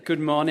Good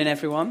morning,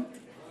 everyone.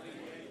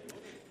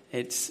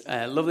 It's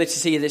lovely to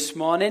see you this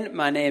morning.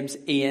 My name's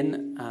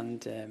Ian,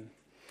 and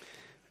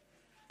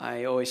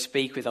I always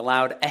speak with a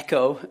loud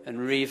echo and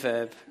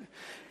reverb.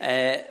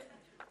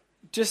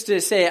 Just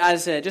to say,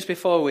 just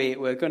before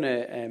we're going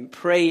to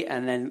pray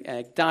and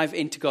then dive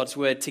into God's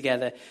Word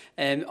together.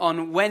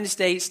 On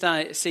Wednesday,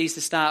 sees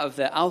the start of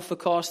the Alpha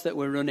course that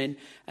we're running,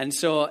 and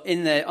so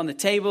on the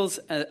tables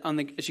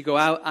as you go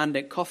out and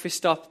at Coffee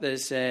Stop,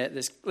 there's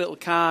little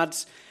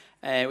cards.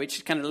 Which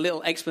is kind of a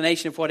little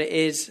explanation of what it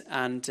is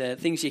and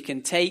things you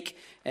can take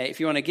if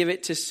you want to give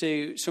it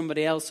to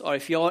somebody else, or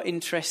if you're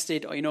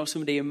interested or you know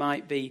somebody who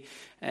might be.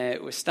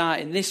 We're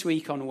starting this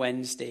week on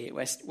Wednesday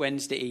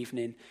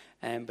evening,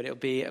 but it'll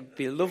be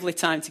a lovely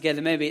time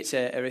together. Maybe it's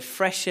a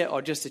refresher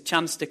or just a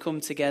chance to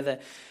come together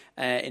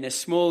in a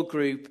small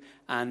group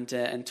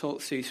and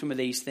talk through some of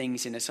these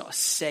things in a sort of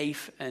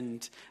safe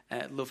and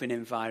loving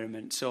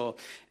environment. So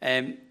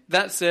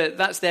that's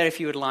there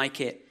if you would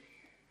like it.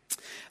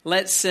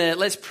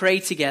 Let's pray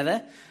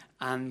together,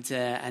 and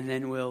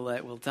then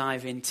we'll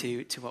dive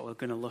into what we're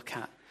going to look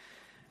at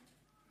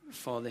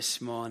for this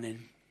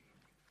morning.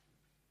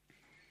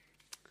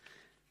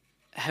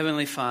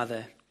 Heavenly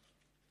Father,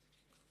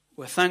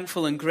 we're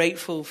thankful and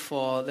grateful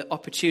for the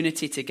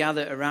opportunity to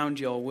gather around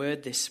your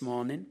word this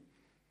morning.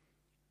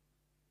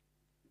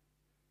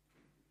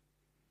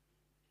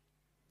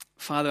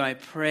 Father, I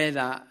pray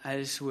that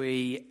as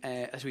we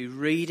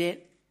read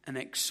it and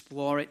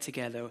explore it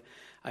together,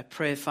 I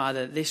pray,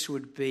 Father, this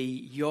would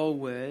be your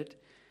word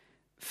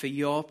for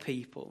your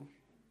people,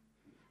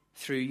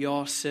 through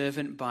your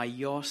servant, by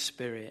your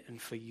Spirit,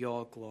 and for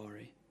your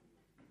glory.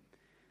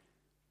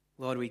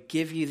 Lord, we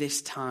give you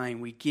this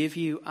time, we give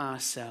you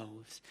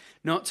ourselves,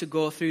 not to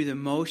go through the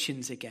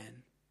motions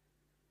again,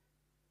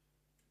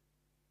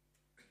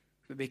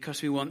 but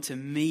because we want to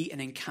meet and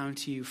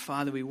encounter you.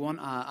 Father, we want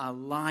our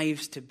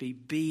lives to be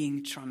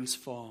being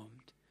transformed.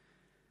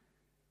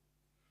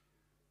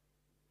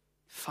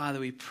 Father,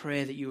 we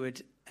pray that you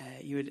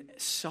would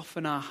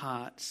soften our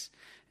hearts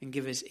and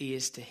give us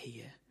ears to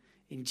hear.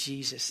 In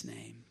Jesus'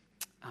 name,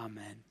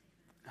 amen.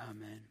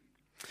 Amen.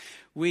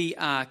 We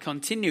are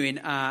continuing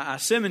our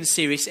sermon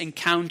series,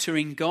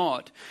 Encountering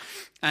God.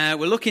 We're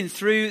looking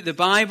through the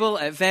Bible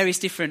at various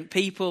different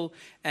people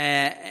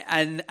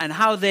and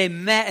how they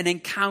met and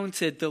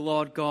encountered the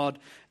Lord God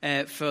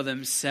for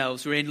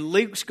themselves. We're in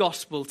Luke's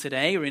Gospel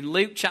today. We're in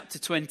Luke chapter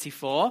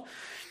 24.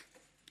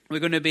 We're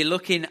going to be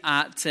looking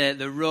at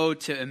the road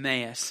to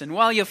Emmaus. And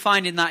while you're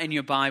finding that in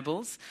your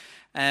Bibles,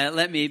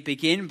 let me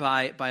begin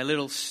by a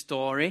little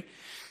story.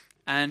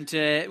 And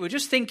we're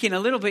just thinking a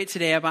little bit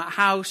today about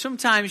how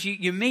sometimes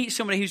you meet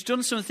somebody who's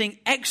done something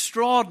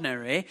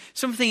extraordinary,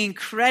 something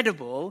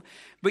incredible,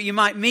 but you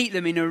might meet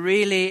them in a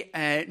really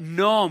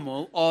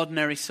normal,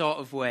 ordinary sort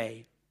of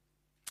way.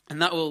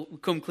 And that will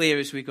become clear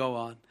as we go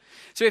on.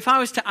 So if I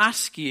was to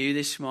ask you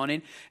this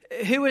morning,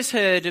 who has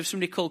heard of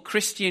somebody called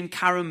Christian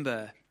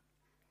Caramber?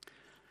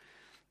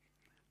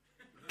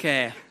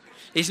 Okay,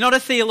 he's not a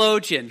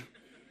theologian.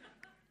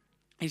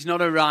 He's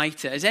not a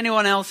writer. Has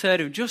anyone else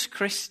heard of just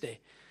Christy?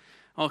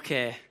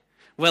 Okay,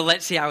 well,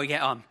 let's see how we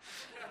get on.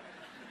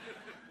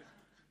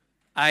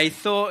 I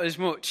thought as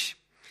much.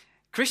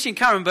 Christian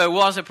Caramber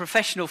was a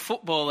professional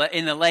footballer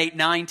in the late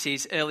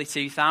 90s, early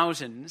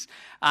 2000s,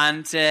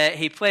 and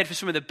he played for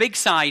some of the big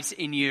sides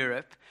in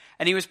Europe,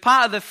 and he was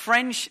part of the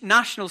French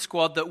national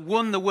squad that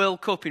won the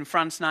World Cup in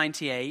France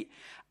 98,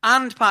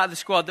 and part of the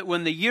squad that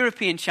won the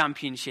European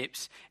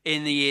Championships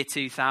in the year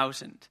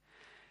 2000.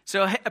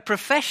 So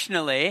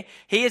professionally,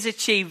 he has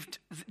achieved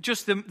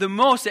just the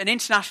most that an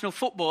international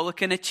footballer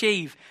can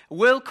achieve.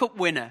 World Cup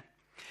winner,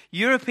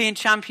 European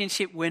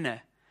Championship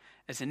winner.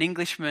 As an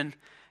Englishman,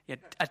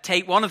 I'd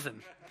take one of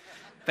them.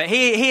 But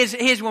he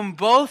has won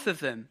both of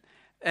them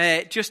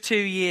just 2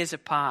 years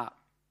apart.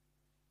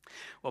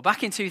 Well,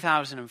 back in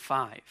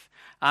 2005,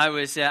 I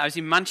was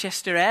in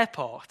Manchester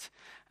Airport.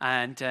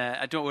 And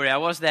don't worry, I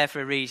was there for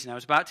a reason. I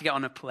was about to get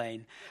on a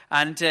plane.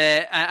 And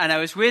I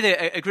was with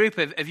a group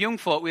of young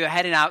folk. We were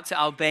heading out to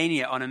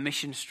Albania on a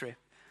mission trip.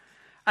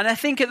 And I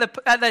think at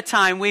the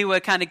time, we were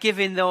kind of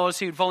giving those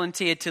who'd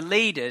volunteered to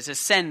lead us a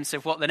sense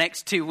of what the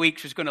next 2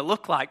 weeks was going to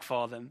look like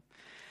for them.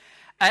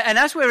 And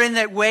as we were in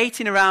there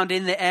waiting around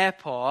in the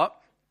airport,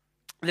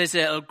 there's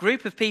a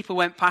group of people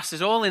went past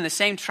us, all in the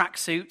same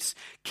tracksuits,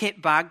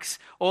 kit bags,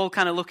 all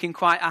kind of looking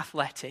quite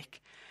athletic.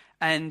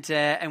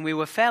 And we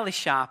were fairly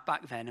sharp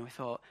back then, and we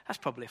thought, that's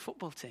probably a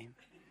football team.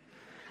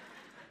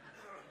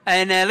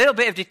 And a little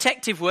bit of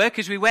detective work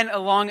as we went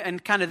along,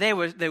 and kind of they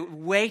were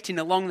waiting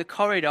along the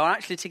corridor,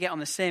 actually to get on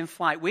the same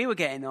flight we were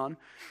getting on.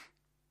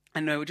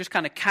 And we just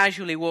kind of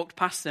casually walked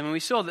past them, and we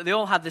saw that they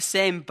all had the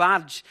same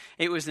badge.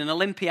 It was an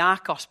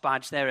Olympiakos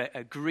badge. They're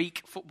a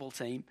Greek football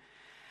team.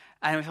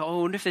 And we thought, I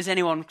wonder if there's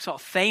anyone sort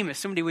of famous,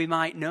 somebody we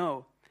might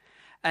know.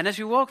 And as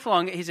we walked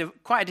along, he's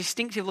quite a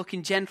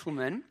distinctive-looking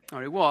gentleman,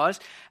 or he was,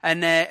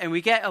 and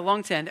we get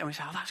along to him, and we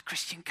say, oh, that's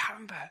Christian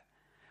Caramber,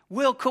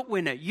 World Cup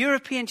winner,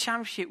 European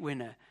Championship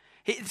winner.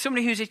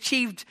 Somebody who's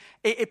achieved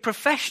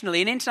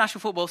professionally in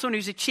international football, somebody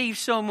who's achieved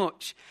so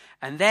much.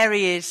 And there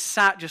he is,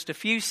 sat just a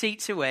few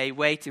seats away,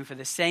 waiting for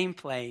the same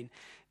plane,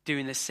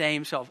 doing the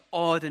same sort of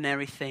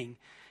ordinary thing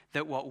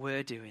that what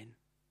we're doing.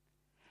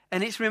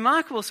 And it's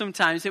remarkable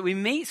sometimes that we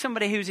meet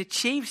somebody who's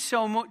achieved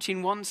so much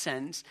in one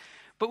sense,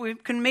 but we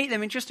can meet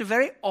them in just a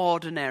very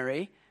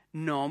ordinary,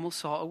 normal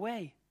sort of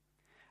way.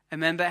 I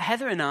remember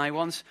Heather and I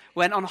once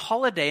went on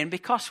holiday, and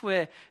because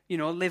we're,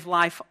 live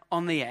life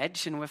on the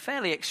edge and we're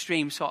fairly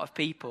extreme sort of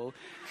people,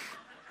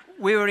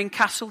 we were in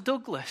Castle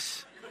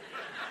Douglas,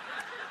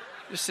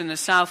 just in the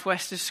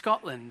southwest of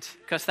Scotland,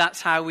 because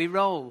that's how we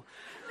roll.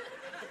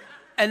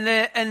 And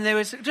there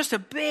was just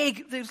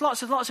there's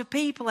lots of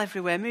people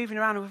everywhere moving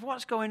around with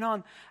what's going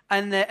on.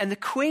 And the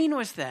Queen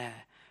was there.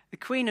 The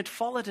Queen had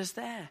followed us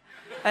there.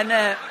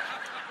 And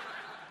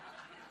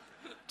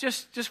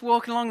just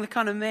walking along the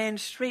kind of main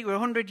street, we're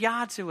 100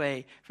 yards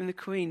away from the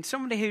Queen.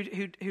 Somebody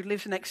who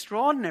lives an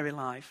extraordinary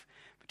life,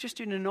 but just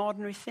doing an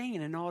ordinary thing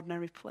in an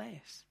ordinary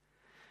place.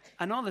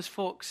 I know there's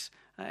folks,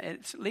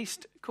 it's at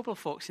least a couple of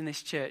folks in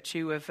this church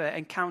who have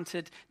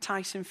encountered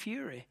Tyson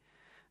Fury.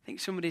 I think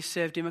somebody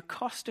served him a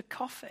Costa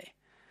coffee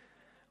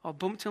or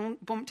bumped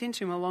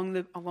into him along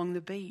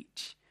the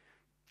beach.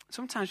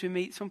 Sometimes we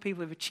meet some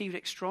people who've achieved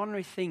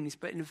extraordinary things,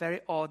 but in a very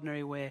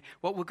ordinary way.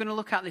 What we're going to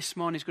look at this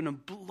morning is going to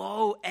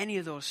blow any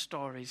of those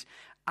stories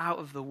out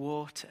of the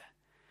water.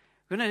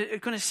 We're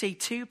going to see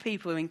two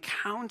people who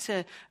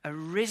encounter a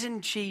risen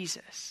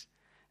Jesus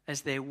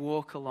as they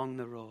walk along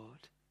the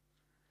road.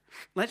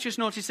 Let's just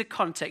notice the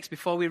context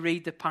before we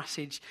read the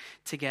passage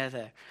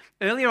together.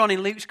 Earlier on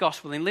in Luke's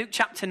Gospel, in Luke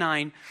chapter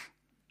 9,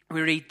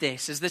 we read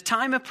this: as the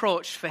time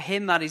approached for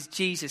him, that is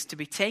Jesus, to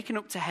be taken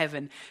up to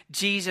heaven,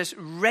 Jesus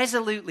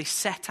resolutely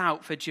set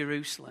out for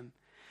Jerusalem.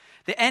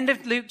 The end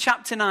of Luke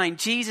chapter 9,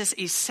 Jesus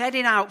is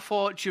setting out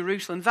for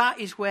Jerusalem. That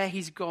is where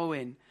he's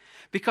going,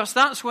 because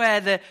that's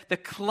where the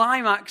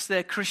climax,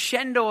 the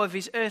crescendo of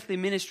his earthly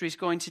ministry is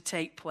going to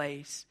take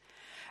place.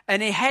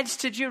 And he heads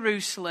to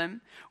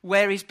Jerusalem,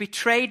 where he's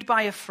betrayed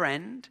by a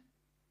friend.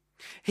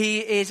 He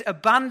is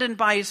abandoned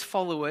by his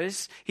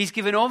followers. He's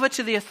given over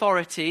to the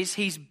authorities.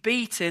 He's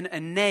beaten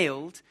and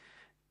nailed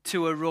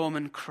to a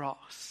Roman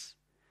cross.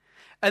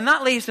 And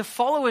that leaves the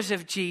followers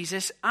of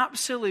Jesus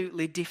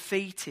absolutely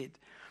defeated.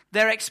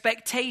 Their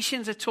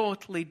expectations are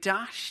totally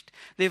dashed.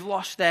 They've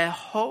lost their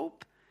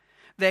hope.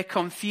 They're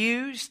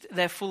confused.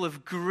 They're full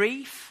of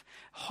grief,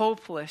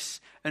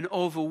 hopeless, and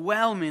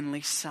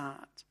overwhelmingly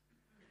sad.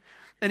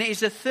 And it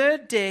is the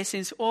third day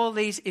since all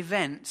these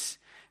events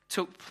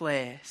took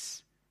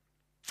place.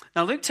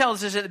 Now, Luke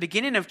tells us at the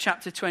beginning of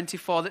chapter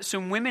 24 that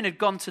some women had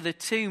gone to the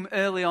tomb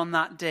early on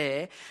that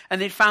day,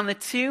 and they'd found the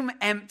tomb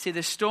empty,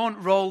 the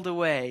stone rolled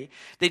away.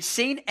 They'd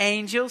seen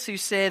angels who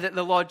say that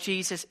the Lord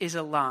Jesus is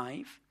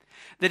alive.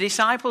 The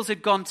disciples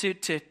had gone to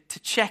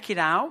check it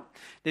out.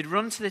 They'd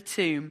run to the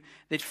tomb.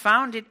 They'd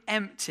found it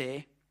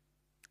empty,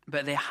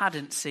 but they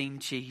hadn't seen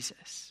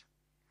Jesus.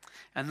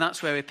 And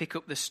that's where we pick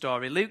up the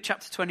story. Luke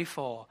chapter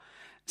 24,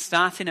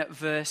 starting at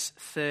verse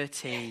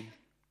 13.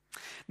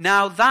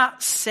 Now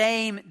that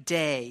same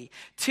day,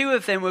 two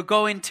of them were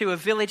going to a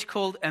village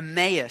called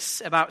Emmaus,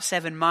 about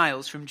 7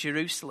 miles from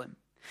Jerusalem.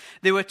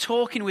 They were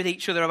talking with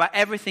each other about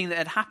everything that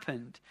had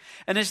happened.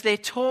 And as they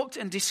talked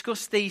and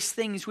discussed these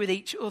things with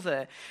each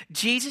other,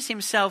 Jesus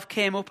himself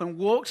came up and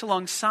walked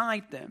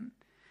alongside them,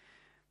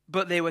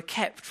 but they were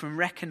kept from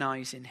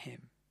recognizing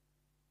him.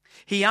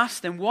 He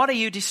asked them, "What are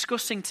you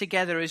discussing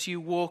together as you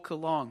walk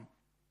along?"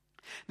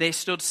 They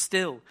stood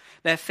still,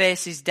 their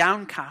faces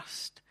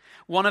downcast.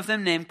 One of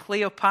them, named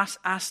Cleopas,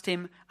 asked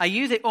him, "Are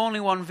you the only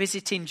one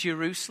visiting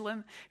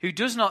Jerusalem who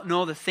does not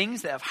know the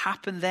things that have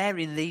happened there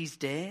in these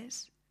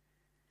days?"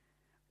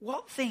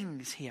 "What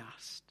things?" he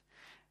asked.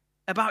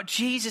 "About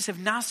Jesus of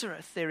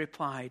Nazareth," they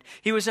replied.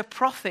 "He was a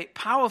prophet,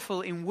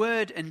 powerful in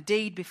word and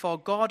deed before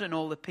God and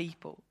all the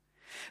people.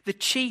 The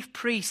chief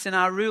priests and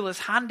our rulers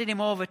handed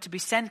him over to be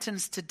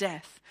sentenced to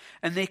death,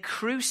 and they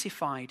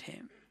crucified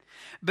him.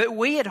 But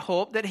we had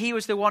hoped that he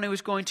was the one who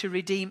was going to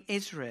redeem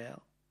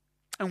Israel.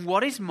 And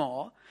what is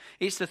more,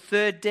 it's the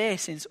third day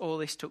since all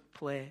this took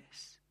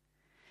place.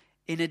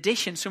 In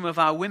addition, some of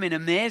our women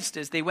amazed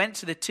us. They went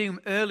to the tomb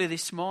early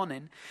this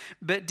morning,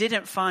 but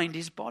didn't find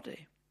his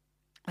body.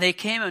 They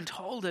came and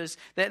told us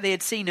that they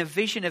had seen a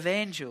vision of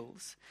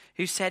angels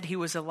who said he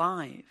was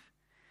alive.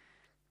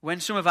 When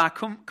some of our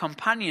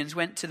companions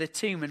went to the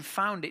tomb and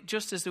found it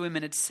just as the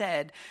women had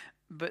said,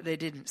 but they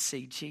didn't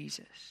see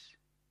Jesus."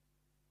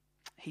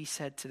 He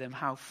said to them,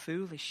 "How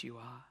foolish you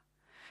are.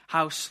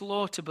 How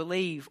slow to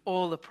believe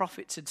all the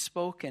prophets had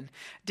spoken.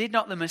 Did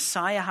not the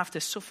Messiah have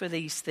to suffer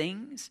these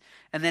things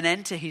and then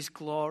enter his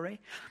glory?"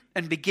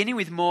 And beginning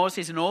with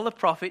Moses and all the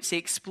prophets, he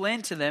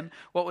explained to them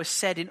what was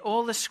said in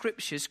all the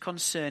scriptures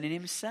concerning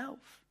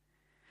himself.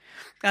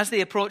 As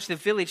they approached the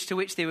village to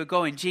which they were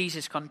going,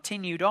 Jesus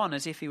continued on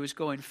as if he was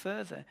going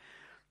further.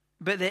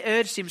 But they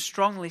urged him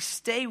strongly,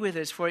 "Stay with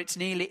us, for it's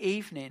nearly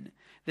evening.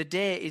 The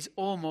day is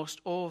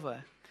almost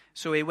over."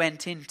 So he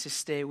went in to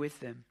stay with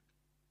them.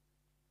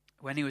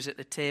 When he was at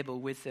the table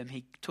with them,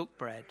 he took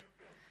bread,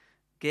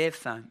 gave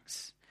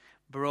thanks,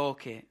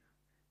 broke it,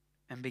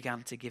 and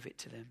began to give it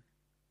to them.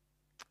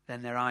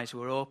 Then their eyes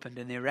were opened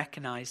and they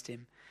recognized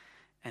him,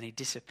 and he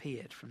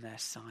disappeared from their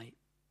sight.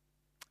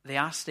 They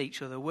asked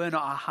each other, were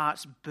not our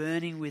hearts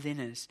burning within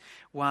us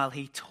while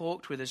he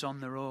talked with us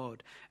on the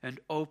road and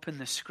opened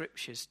the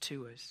scriptures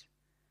to us?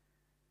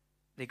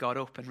 They got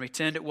up and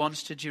returned at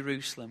once to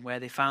Jerusalem, where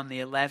they found the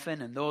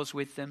 11 and those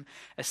with them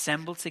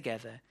assembled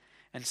together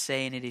and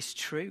saying, it is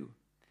true,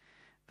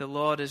 the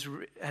Lord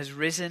has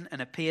risen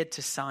and appeared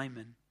to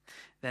Simon.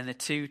 Then the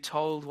two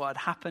told what had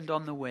happened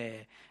on the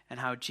way and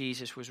how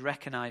Jesus was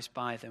recognized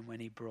by them when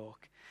he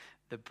broke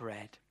the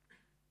bread.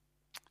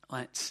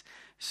 Let's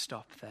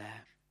stop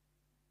there.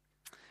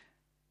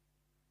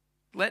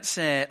 Let's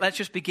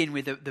just begin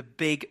with the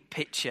big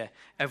picture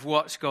of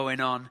what's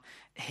going on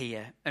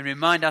here and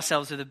remind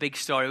ourselves of the big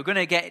story. We're going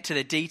to get to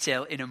the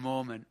detail in a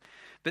moment.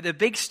 But the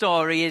big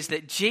story is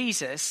that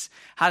Jesus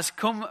has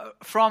come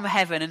from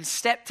heaven and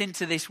stepped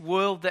into this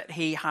world that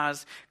he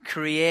has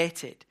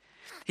created.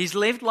 He's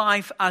lived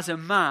life as a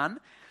man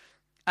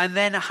and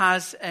then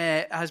has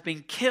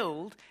been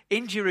killed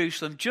in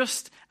Jerusalem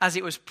just as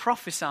it was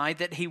prophesied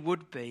that he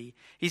would be.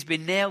 He's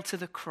been nailed to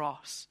the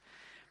cross.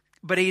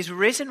 But he's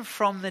risen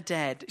from the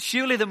dead,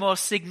 surely the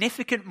most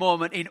significant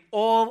moment in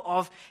all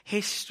of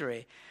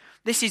history.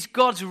 This is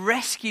God's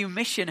rescue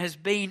mission has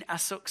been a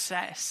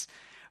success.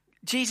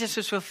 Jesus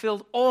has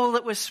fulfilled all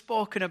that was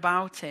spoken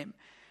about him.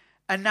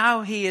 And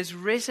now he has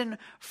risen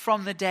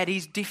from the dead.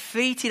 He's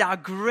defeated our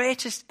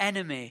greatest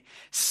enemy,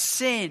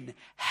 sin,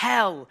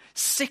 hell,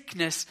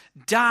 sickness,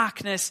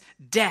 darkness,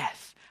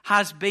 death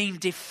has been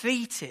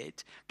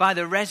defeated by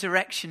the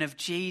resurrection of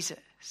Jesus.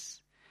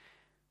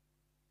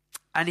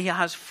 And he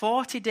has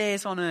 40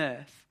 days on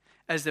earth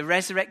as the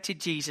resurrected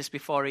Jesus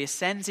before he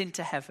ascends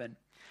into heaven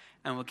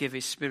and will give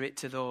his spirit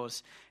to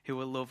those who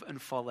will love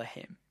and follow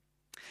him.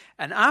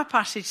 And our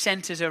passage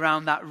centers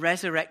around that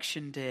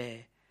resurrection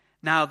day.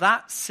 Now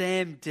that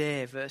same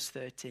day, verse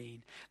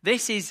 13,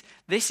 this is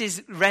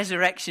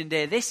resurrection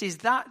day. This is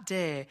that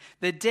day,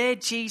 the day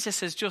Jesus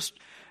has just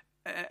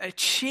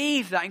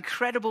achieved that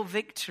incredible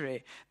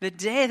victory, the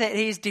day that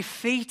he has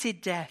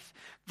defeated death.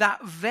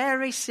 That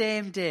very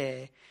same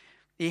day,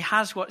 he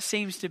has what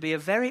seems to be a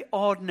very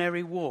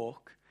ordinary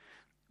walk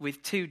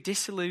with two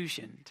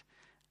disillusioned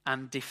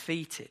and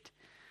defeated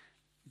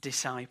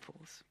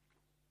disciples.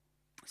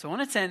 So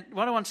what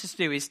I want us to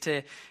do is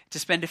to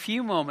spend a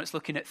few moments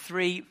looking at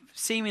three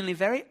seemingly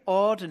very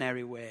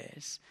ordinary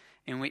ways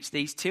in which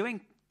these two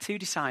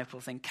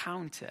disciples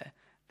encounter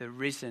the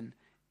risen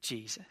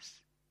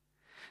Jesus.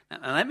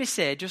 Now let me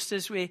say, it's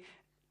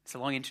a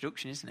long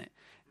introduction, isn't it?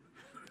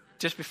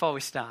 Just before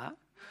we start,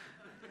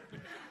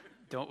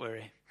 don't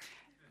worry.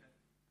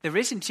 The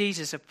risen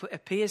Jesus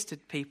appears to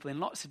people in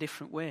lots of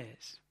different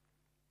ways.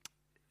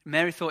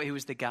 Mary thought he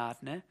was the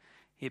gardener.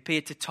 He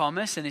appeared to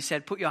Thomas and he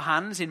said, put your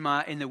hands in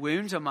the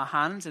wounds on my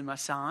hands and my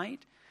side.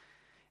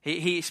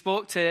 He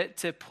spoke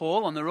to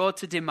Paul on the road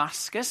to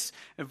Damascus,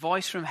 a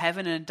voice from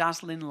heaven and a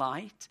dazzling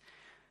light.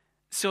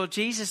 So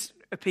Jesus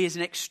appears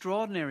in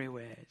extraordinary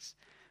ways.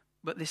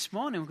 But this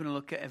morning we're going to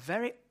look at a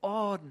very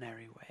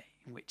ordinary way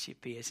in which he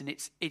appears. And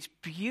it's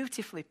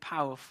beautifully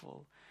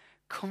powerful,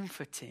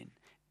 comforting,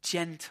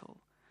 gentle,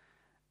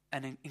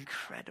 and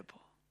incredible.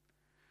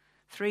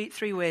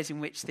 Three ways in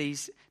which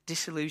these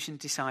disillusioned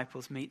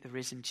disciples meet the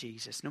risen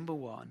Jesus. Number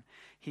one,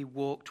 he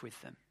walked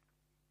with them.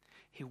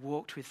 He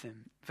walked with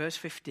them. Verse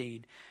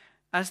 15,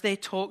 as they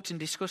talked and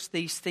discussed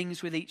these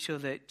things with each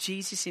other,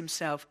 Jesus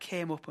himself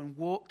came up and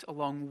walked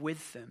along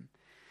with them,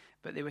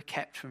 but they were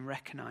kept from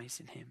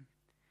recognizing him.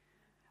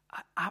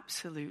 I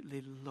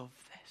absolutely love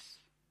this.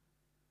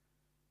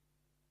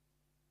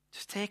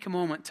 Just take a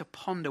moment to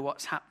ponder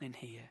what's happening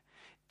here.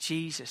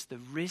 Jesus, the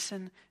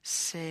risen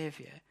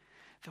Savior,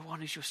 the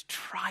one who's just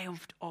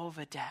triumphed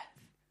over death,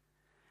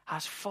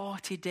 has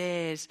 40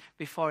 days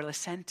before he'll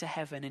ascend to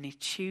heaven, and he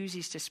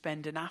chooses to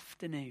spend an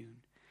afternoon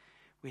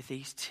with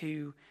these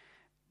two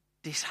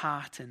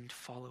disheartened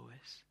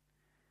followers.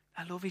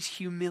 I love his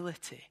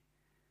humility.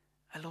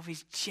 I love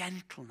his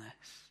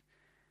gentleness.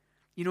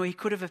 You know, he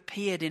could have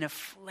appeared in a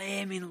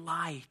flaming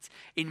light,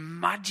 in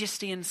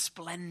majesty and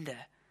splendor.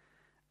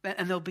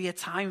 And there'll be a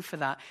time for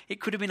that. It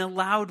could have been a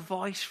loud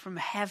voice from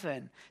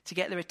heaven to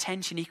get their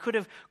attention. He could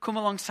have come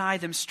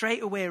alongside them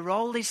straight away,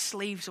 rolled his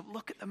sleeves up,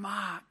 look at the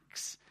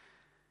marks.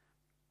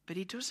 But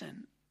he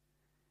doesn't.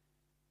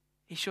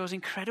 He shows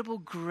incredible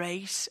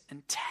grace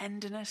and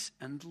tenderness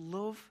and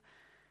love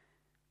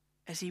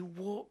as he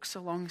walks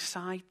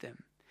alongside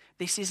them.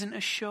 This isn't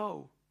a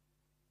show.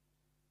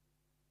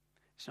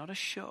 It's not a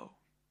show.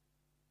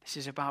 This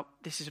is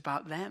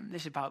about them.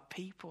 This is about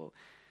people.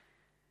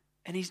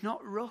 And he's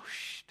not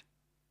rushed.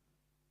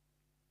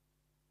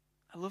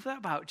 I love that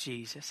about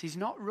Jesus. He's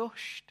not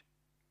rushed.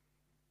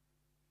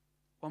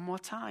 One more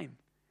time.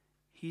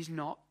 He's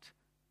not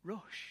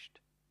rushed.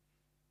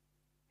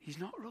 He's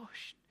not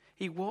rushed.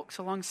 He walks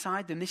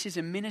alongside them. This is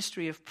a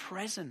ministry of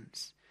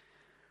presence.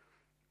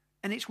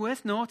 And it's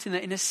worth noting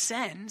that in a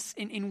sense,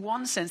 in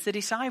one sense, the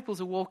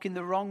disciples are walking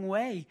the wrong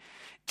way.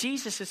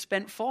 Jesus has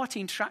spent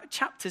 14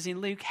 chapters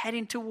in Luke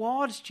heading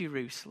towards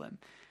Jerusalem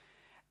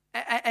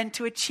and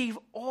to achieve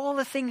all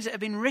the things that have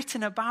been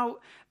written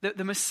about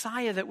the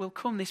Messiah that will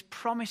come, this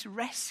promised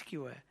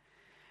rescuer.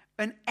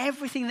 And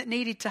everything that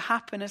needed to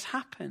happen has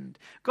happened.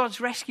 God's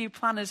rescue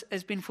plan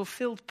has been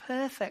fulfilled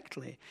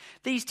perfectly.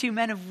 These two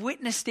men have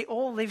witnessed it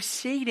all. They've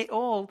seen it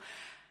all.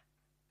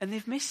 And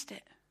they've missed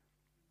it.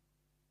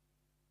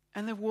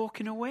 And they're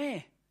walking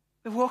away.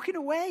 They're walking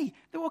away.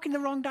 They're walking the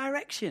wrong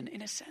direction,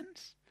 in a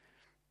sense.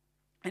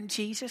 And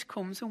Jesus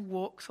comes and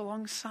walks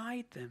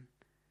alongside them.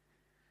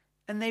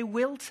 And they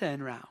will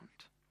turn round.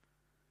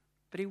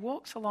 But he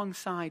walks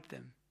alongside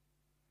them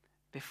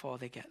before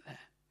they get there.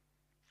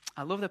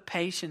 I love the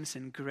patience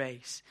and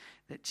grace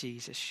that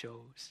Jesus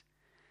shows.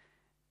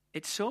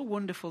 It's so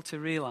wonderful to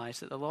realize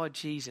that the Lord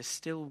Jesus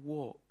still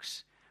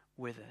walks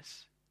with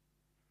us.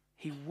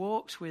 He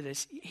walks with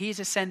us. He's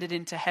ascended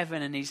into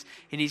heaven and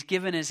he's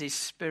given us his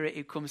Spirit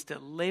who comes to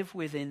live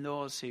within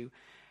those who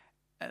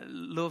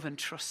love and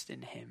trust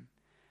in him.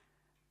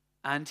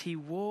 And he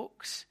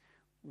walks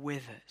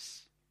with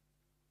us.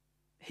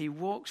 He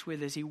walks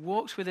with us. He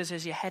walks with us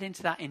as you head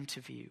into that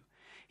interview.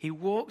 He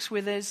walks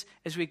with us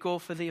as we go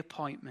for the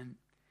appointment.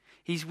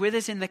 He's with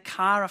us in the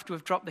car after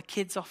we've dropped the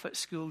kids off at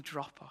school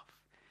drop-off.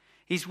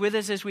 He's with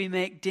us as we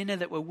make dinner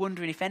that we're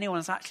wondering if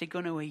anyone's actually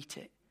going to eat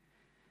it.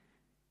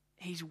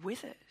 He's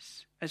with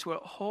us as we're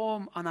at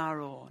home on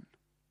our own.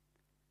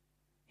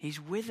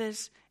 He's with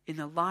us in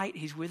the light.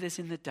 He's with us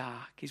in the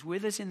dark. He's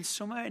with us in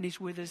summer and he's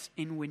with us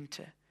in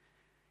winter.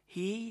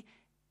 He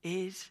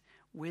is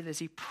with us.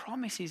 He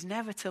promises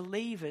never to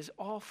leave us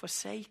or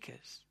forsake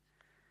us.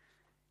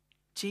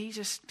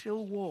 Jesus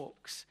still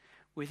walks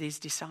with his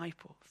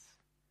disciples.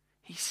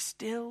 He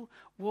still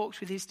walks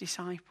with his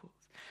disciples.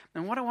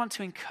 And what I want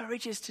to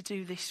encourage us to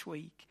do this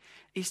week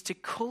is to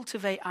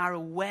cultivate our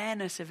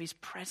awareness of his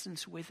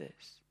presence with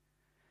us.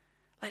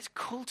 Let's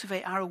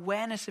cultivate our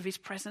awareness of his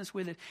presence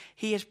with us.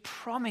 He has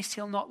promised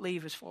he'll not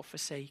leave us or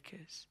forsake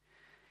us.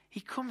 He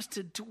comes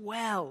to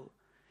dwell.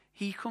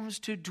 He comes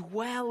to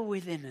dwell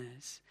within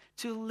us,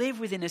 to live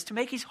within us, to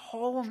make his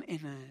home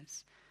in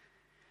us.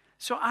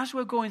 So as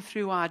we're going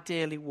through our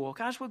daily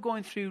walk, as we're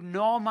going through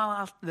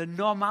the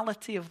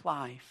normality of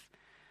life,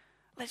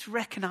 let's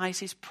recognize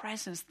his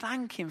presence.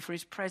 Thank him for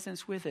his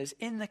presence with us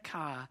in the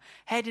car,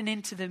 heading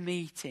into the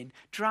meeting,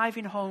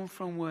 driving home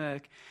from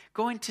work,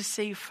 going to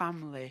see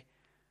family.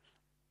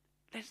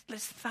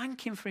 Let's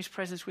thank him for his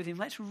presence with him.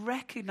 Let's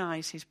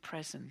recognize his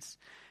presence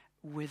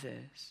with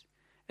us.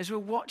 As we're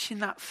watching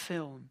that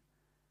film,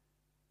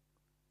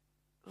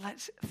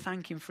 let's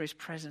thank him for his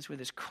presence with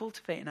us,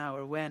 cultivating our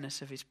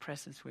awareness of his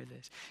presence with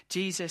us.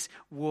 Jesus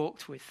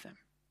walked with them.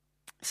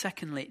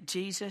 Secondly,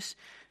 Jesus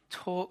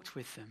talked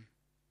with them.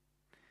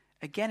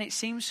 Again, it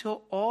seems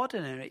so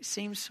ordinary. It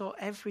seems so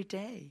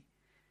everyday.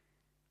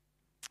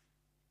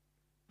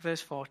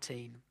 Verse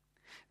 14.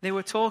 They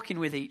were talking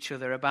with each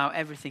other about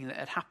everything that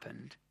had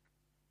happened.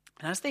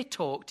 And as they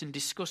talked and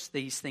discussed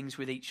these things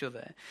with each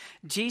other,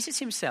 Jesus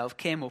himself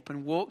came up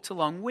and walked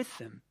along with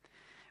them,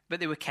 but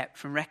they were kept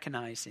from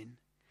recognizing.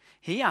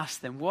 He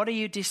asked them, "What are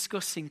you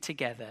discussing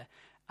together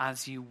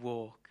as you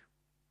walk?"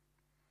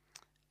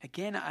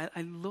 Again,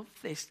 I love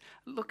this.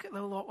 Look at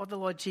what the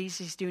Lord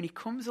Jesus is doing. He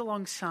comes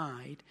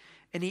alongside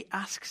and he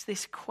asks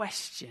this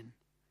question.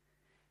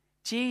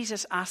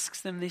 Jesus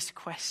asks them this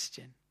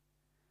question.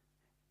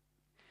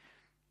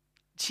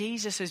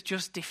 Jesus has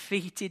just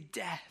defeated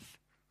death.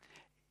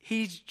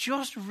 He's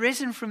just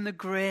risen from the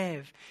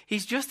grave.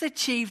 He's just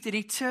achieved an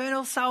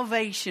eternal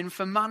salvation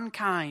for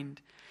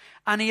mankind.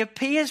 And he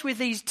appears with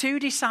these two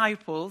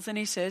disciples and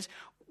he says,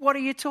 "What are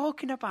you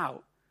talking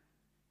about?"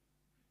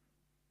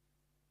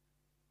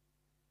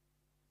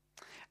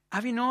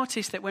 Have you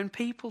noticed that when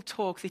people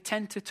talk, they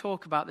tend to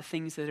talk about the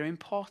things that are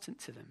important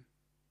to them?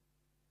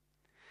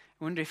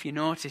 I wonder if you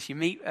notice, you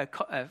meet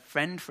a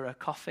friend for a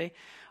coffee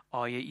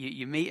or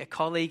you meet a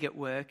colleague at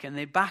work and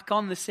they're back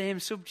on the same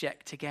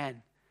subject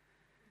again.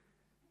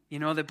 You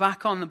know, they're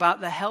back on about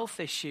the health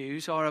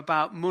issues or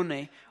about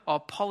money or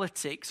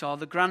politics or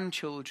the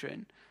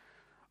grandchildren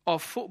or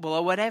football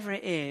or whatever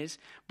it is,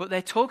 but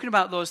they're talking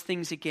about those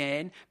things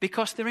again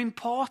because they're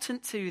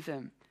important to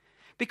them.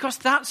 Because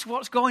that's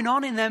what's going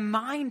on in their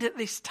mind at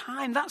this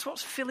time. That's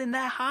what's filling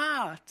their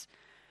heart.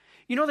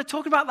 You know, they're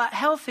talking about that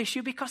health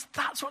issue because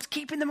that's what's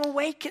keeping them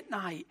awake at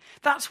night.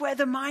 That's where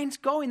their mind's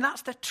going.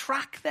 That's the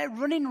track they're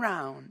running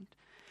round.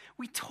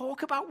 We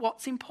talk about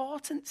what's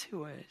important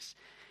to us.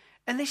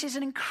 And this is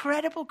an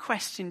incredible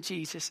question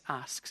Jesus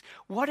asks.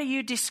 What are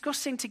you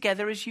discussing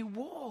together as you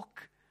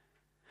walk?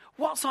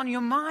 What's on your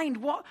mind?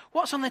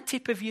 What's on the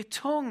tip of your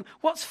tongue?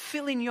 What's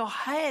filling your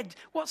head?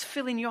 What's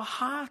filling your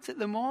heart at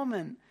the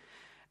moment?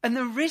 And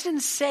the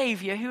risen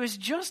Savior who has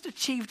just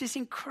achieved this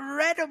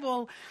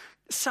incredible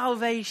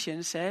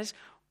salvation says,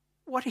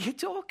 "What are you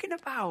talking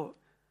about?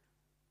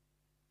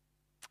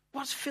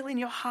 What's filling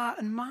your heart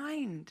and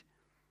mind?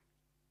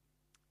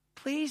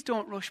 Please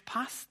don't rush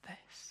past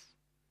this.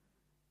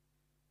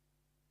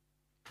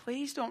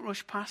 Please don't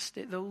rush past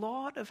it. The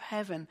Lord of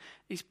heaven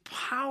is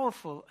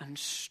powerful and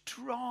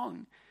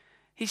strong.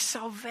 His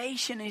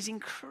salvation is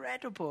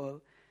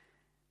incredible.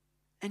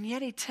 And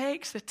yet he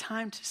takes the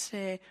time to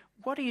say,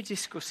 what are you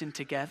discussing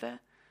together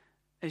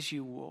as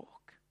you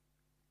walk?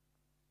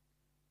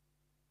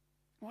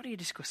 What are you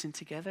discussing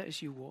together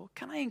as you walk?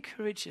 Can I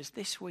encourage us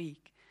this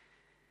week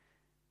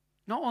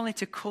not only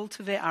to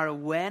cultivate our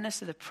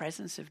awareness of the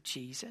presence of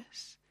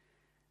Jesus,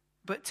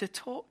 but to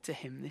talk to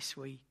him this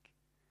week?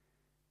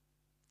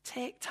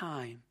 Take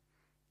time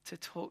to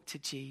talk to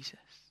Jesus.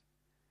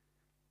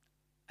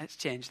 Let's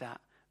change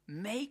that.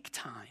 Make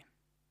time.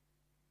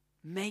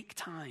 Make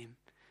time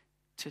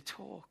to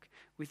talk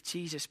with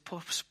Jesus.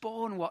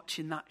 Postpone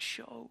watching that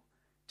show.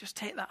 Just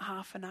take that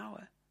half an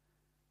hour.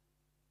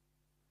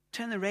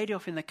 Turn the radio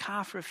off in the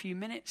car for a few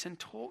minutes and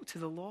talk to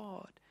the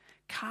Lord.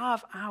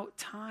 Carve out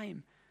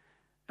time.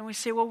 And we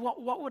say, well,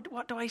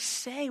 what do I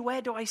say?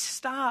 Where do I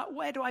start?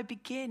 Where do I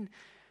begin?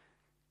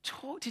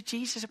 Talk to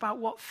Jesus about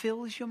what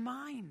fills your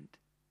mind.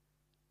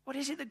 What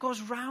is it that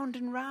goes round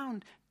and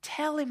round?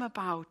 Tell him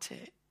about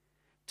it.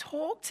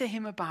 Talk to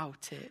him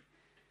about it.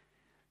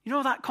 You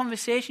know that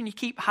conversation you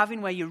keep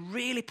having where you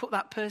really put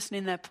that person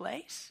in their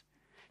place?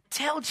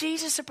 Tell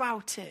Jesus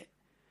about it.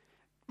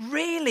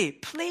 Really,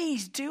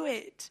 please do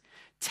it.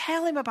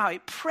 Tell him about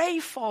it. Pray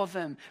for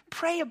them.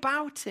 Pray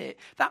about it.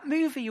 That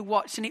movie you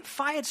watched and it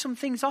fired some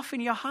things off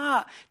in your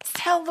heart.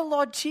 Tell the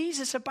Lord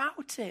Jesus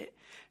about it.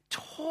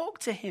 Talk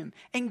to him.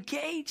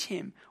 Engage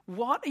him.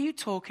 What are you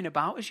talking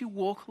about as you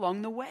walk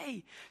along the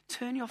way?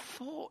 Turn your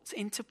thoughts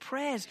into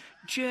prayers.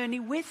 Journey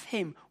with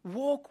him.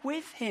 Walk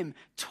with him.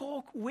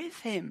 Talk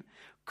with him.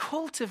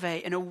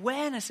 Cultivate an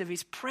awareness of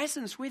his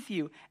presence with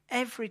you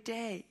every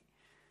day.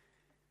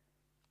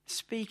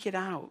 Speak it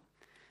out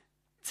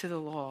to the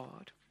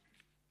Lord.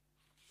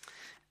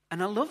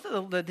 And I love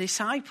that the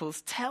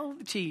disciples tell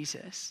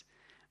Jesus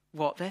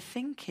what they're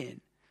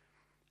thinking.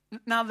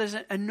 Now there's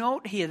a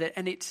note here that,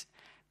 and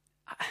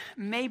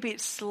maybe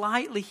it's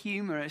slightly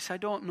humorous, I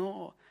don't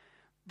know.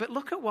 But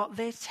look at what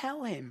they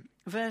tell him.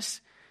 Verse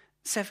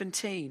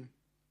 17.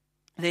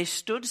 They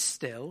stood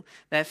still,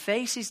 their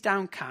faces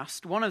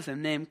downcast. One of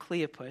them, named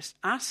Cleopas,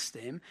 asked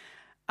him,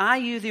 "Are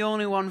you the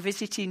only one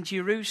visiting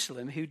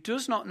Jerusalem who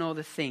does not know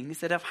the things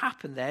that have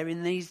happened there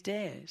in these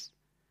days?"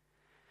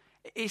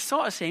 He's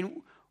sort of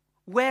saying,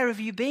 where have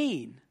you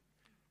been?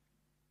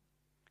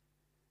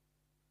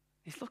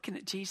 He's looking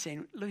at Jesus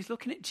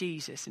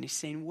and he's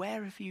saying,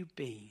 where have you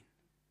been?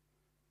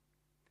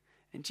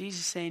 And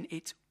Jesus is saying,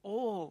 it's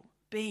all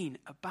been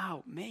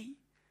about me.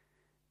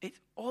 It's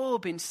all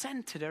been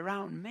centered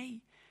around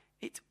me.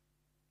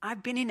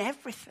 I've been in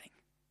everything.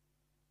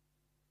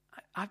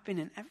 I've been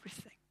in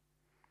everything.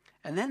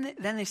 And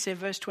then they say,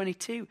 verse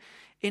 22,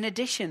 in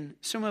addition,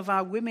 some of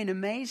our women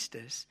amazed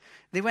us.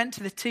 They went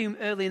to the tomb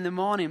early in the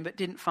morning but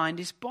didn't find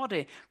his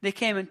body. They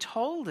came and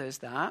told us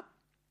that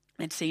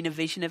they'd seen a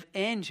vision of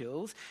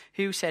angels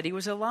who said he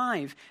was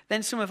alive.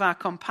 Then some of our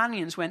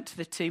companions went to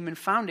the tomb and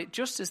found it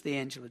just as the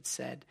angel had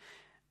said,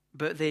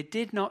 but they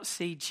did not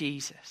see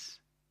Jesus.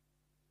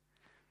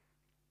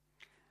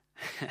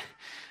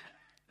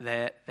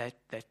 They're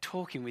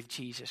talking with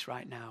Jesus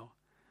right now.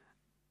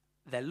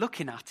 They're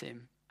looking at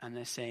him. And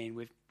they're saying,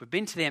 we've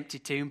been to the empty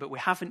tomb, but we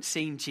haven't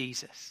seen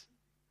Jesus,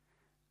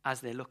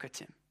 as they look at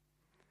him.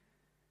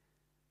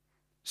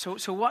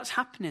 So what's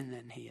happening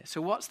then here?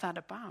 So what's that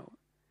about?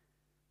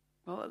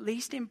 Well, at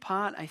least in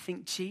part, I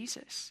think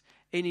Jesus,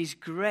 in his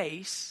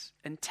grace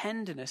and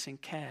tenderness and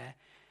care,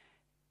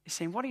 is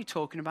saying, what are you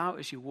talking about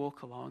as you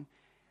walk along?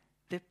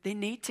 They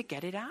need to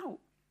get it out.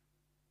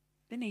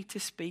 They need to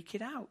speak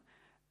it out.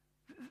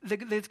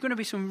 There's going to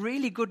be some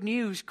really good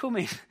news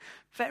coming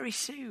very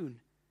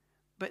soon.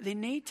 But they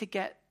need to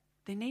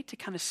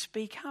kind of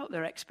speak out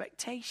their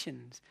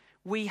expectations.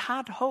 We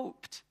had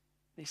hoped,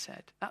 they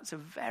said. That's a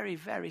very,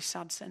 very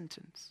sad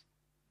sentence.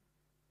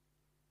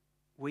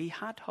 We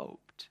had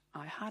hoped.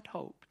 I had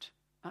hoped.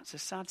 That's a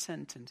sad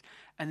sentence.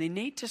 And they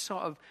need to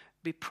sort of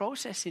be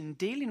processing,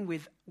 dealing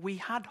with we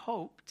had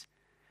hoped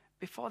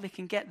before they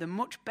can get the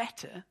much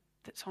better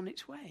that's on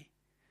its way.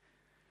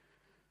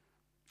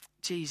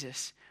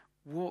 Jesus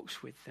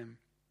walks with them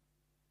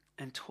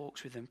and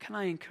talks with them. Can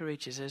I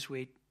encourage us as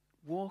we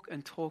walk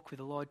and talk with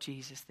the Lord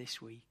Jesus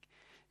this week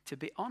to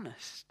be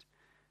honest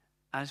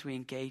as we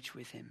engage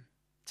with him,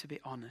 to be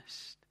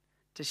honest,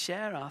 to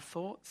share our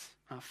thoughts,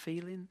 our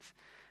feelings,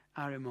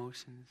 our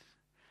emotions.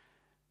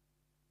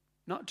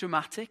 Not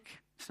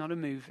dramatic. It's not a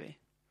movie.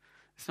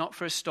 It's not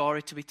for a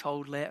story to be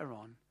told later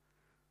on.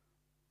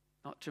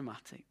 Not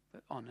dramatic,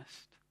 but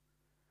honest.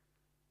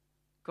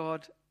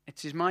 God,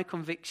 it is my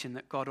conviction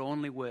that God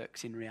only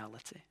works in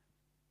reality.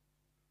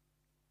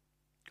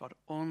 God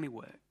only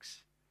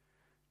works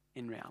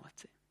in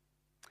reality.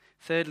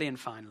 Thirdly and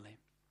finally,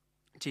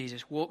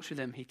 Jesus walks with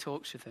them, he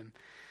talks with them,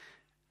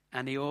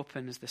 and he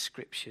opens the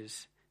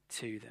scriptures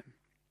to them.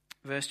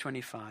 Verse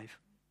 25,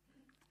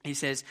 he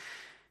said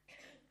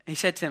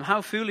to them,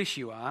 how foolish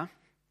you are,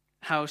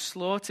 how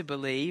slow to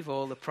believe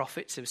all the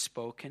prophets have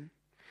spoken.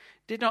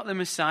 Did not the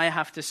Messiah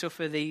have to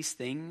suffer these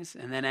things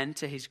and then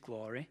enter his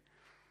glory?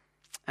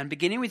 And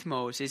beginning with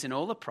Moses and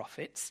all the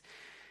prophets,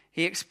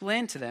 he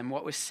explained to them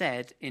what was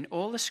said in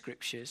all the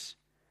scriptures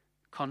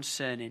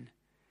concerning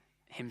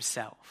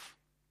himself.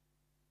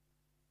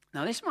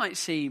 Now this might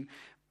seem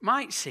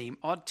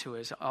odd to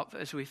us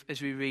as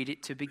we read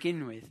it to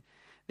begin with.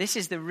 This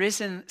is the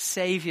risen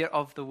Saviour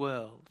of the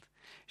world.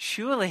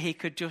 Surely he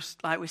could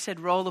just, like we said,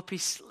 roll up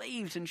his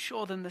sleeves and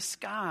show them the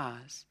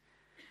scars.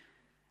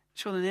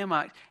 Show the nail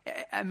marks.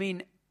 I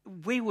mean,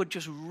 we would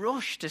just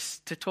rush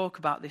to talk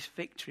about this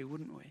victory,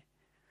 wouldn't we?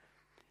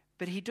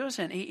 But he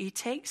doesn't. He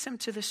takes them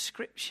to the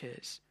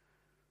scriptures.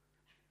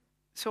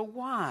 So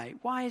why?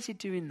 Why is he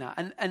doing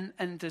that?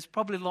 And there's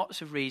probably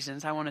lots of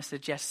reasons. I want to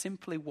suggest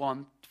simply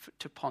one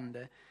to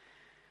ponder.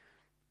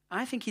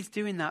 I think he's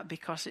doing that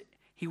because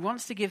he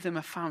wants to give them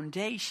a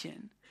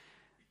foundation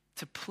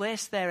to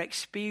place their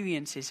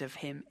experiences of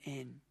him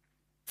in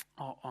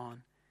or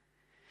on.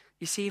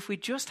 You see, if we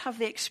just have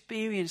the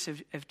experience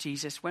of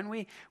Jesus, when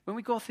we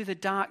go through the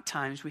dark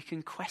times, we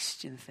can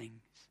question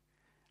things.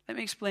 Let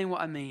me explain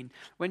what I mean.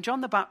 When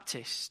John the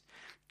Baptist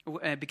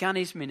began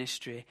his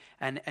ministry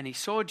and he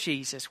saw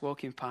Jesus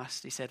walking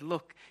past, he said,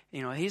 look,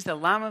 he's the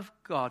Lamb of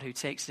God who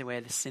takes away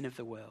the sin of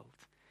the world.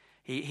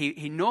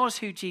 He knows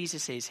who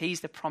Jesus is.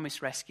 He's the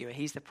promised rescuer.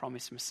 He's the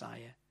promised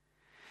Messiah.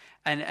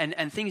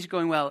 And things are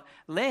going well.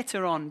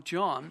 Later on,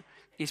 John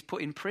is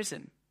put in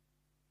prison.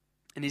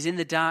 And he's in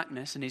the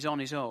darkness and he's on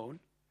his own.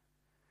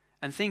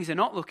 And things are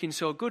not looking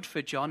so good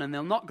for John, and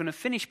they're not going to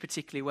finish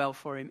particularly well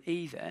for him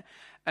either.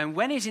 And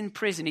when he's in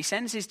prison, he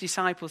sends his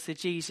disciples to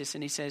Jesus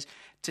and he says,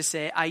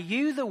 are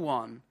you the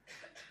one?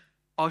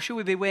 Or should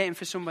we be waiting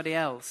for somebody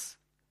else?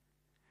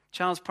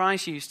 Charles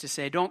Price used to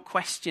say, don't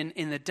question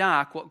in the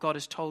dark what God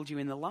has told you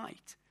in the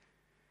light.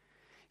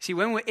 See,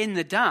 when we're in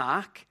the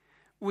dark,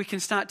 we can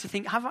start to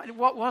think,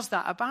 what was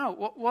that about?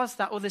 What was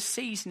that other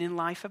season in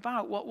life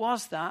about? What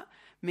was that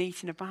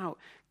meeting about?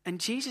 And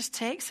Jesus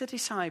takes these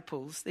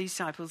disciples,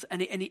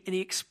 and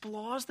he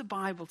explores the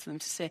Bible to them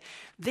to say,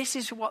 this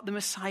is what the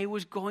Messiah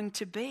was going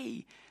to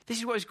be. This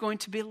is what it's going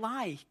to be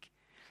like.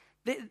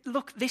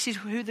 Look, this is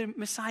who the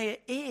Messiah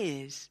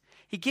is.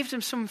 He gives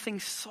them something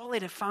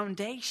solid, a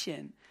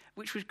foundation,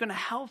 which was going to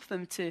help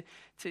them to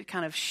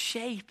kind of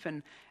shape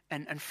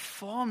and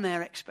form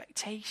their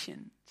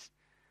expectations.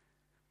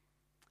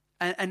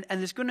 And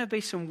there's going to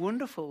be some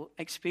wonderful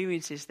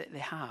experiences that they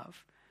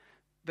have,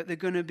 but they're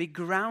going to be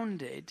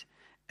grounded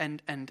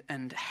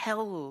and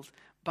held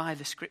by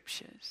the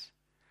scriptures.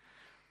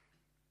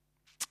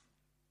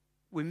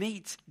 We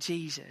meet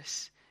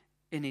Jesus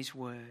in his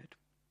word.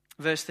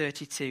 Verse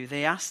 32,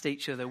 they asked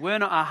each other, were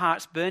not our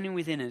hearts burning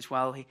within us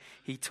while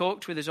he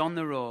talked with us on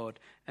the road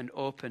and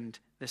opened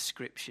the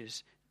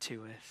scriptures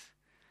to us?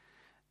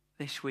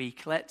 This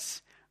week,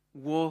 let's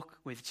walk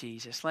with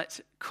Jesus. Let's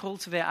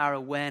cultivate our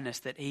awareness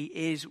that he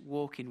is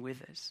walking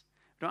with us.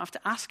 We don't have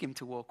to ask him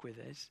to walk with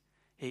us.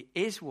 He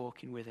is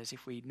walking with us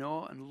if we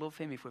know and love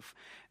him, if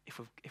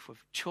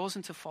we've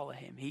chosen to follow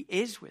him. He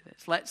is with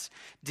us. Let's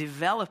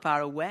develop our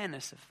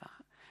awareness of that.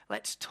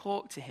 Let's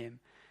talk to him,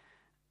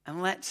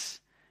 and let's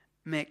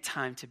make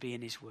time to be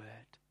in his word.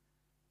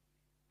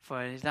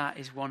 For that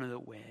is one of the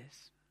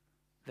ways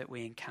that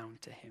we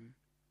encounter him.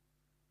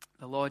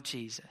 The Lord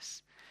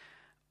Jesus,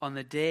 on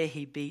the day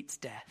he beats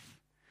death,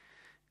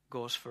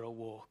 goes for a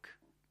walk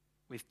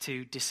with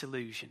two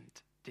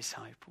disillusioned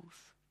disciples.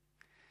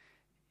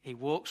 He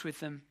walks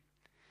with them,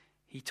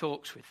 he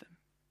talks with them,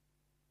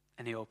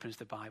 and he opens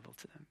the Bible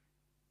to them.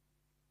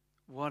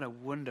 What a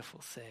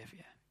wonderful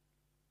Savior.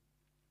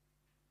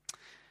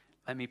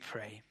 Let me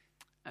pray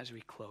as we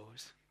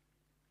close.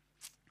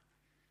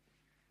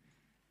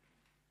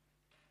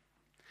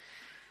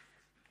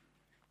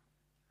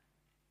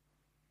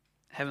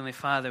 Heavenly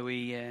Father,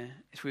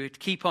 as we would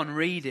keep on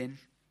reading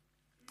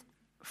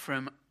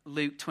from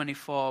Luke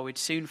 24, we'd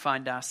soon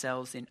find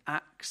ourselves in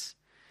Acts.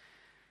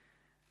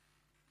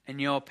 And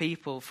your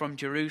people from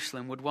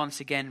Jerusalem would once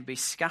again be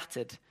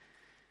scattered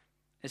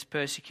as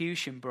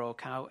persecution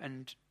broke out.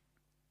 And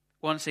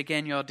once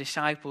again your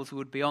disciples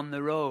would be on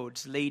the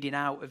roads leading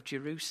out of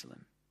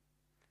Jerusalem.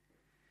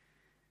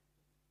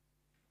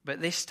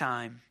 But this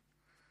time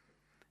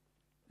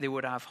they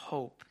would have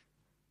hope.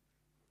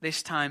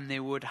 This time they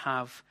would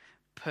have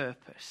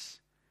purpose.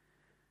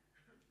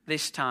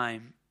 This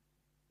time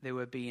they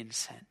were being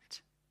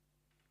sent.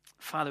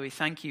 Father, we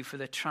thank you for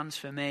the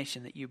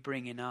transformation that you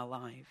bring in our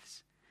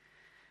lives.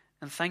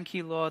 And thank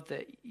you, Lord,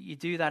 that you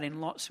do that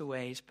in lots of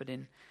ways, but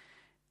in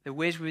the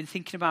ways we've been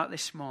thinking about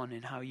this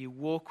morning, how you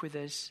walk with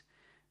us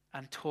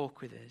and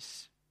talk with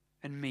us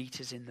and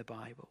meet us in the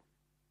Bible.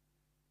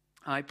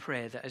 I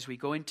pray that as we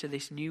go into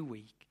this new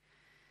week,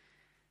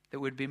 that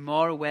we'd be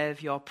more aware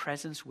of your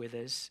presence with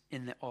us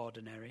in the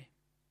ordinary.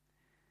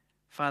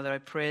 Father, I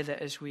pray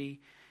that as we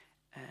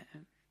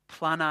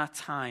plan our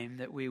time,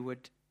 that we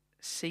would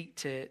seek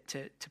to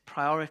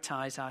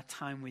prioritize our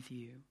time with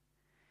you.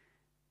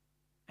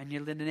 And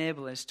you'll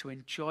enable us to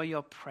enjoy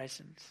your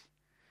presence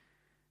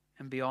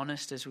and be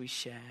honest as we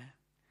share.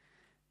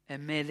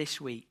 And may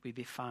this week we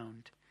be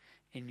found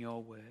in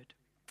your word.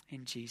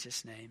 In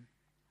Jesus' name,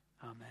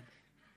 amen.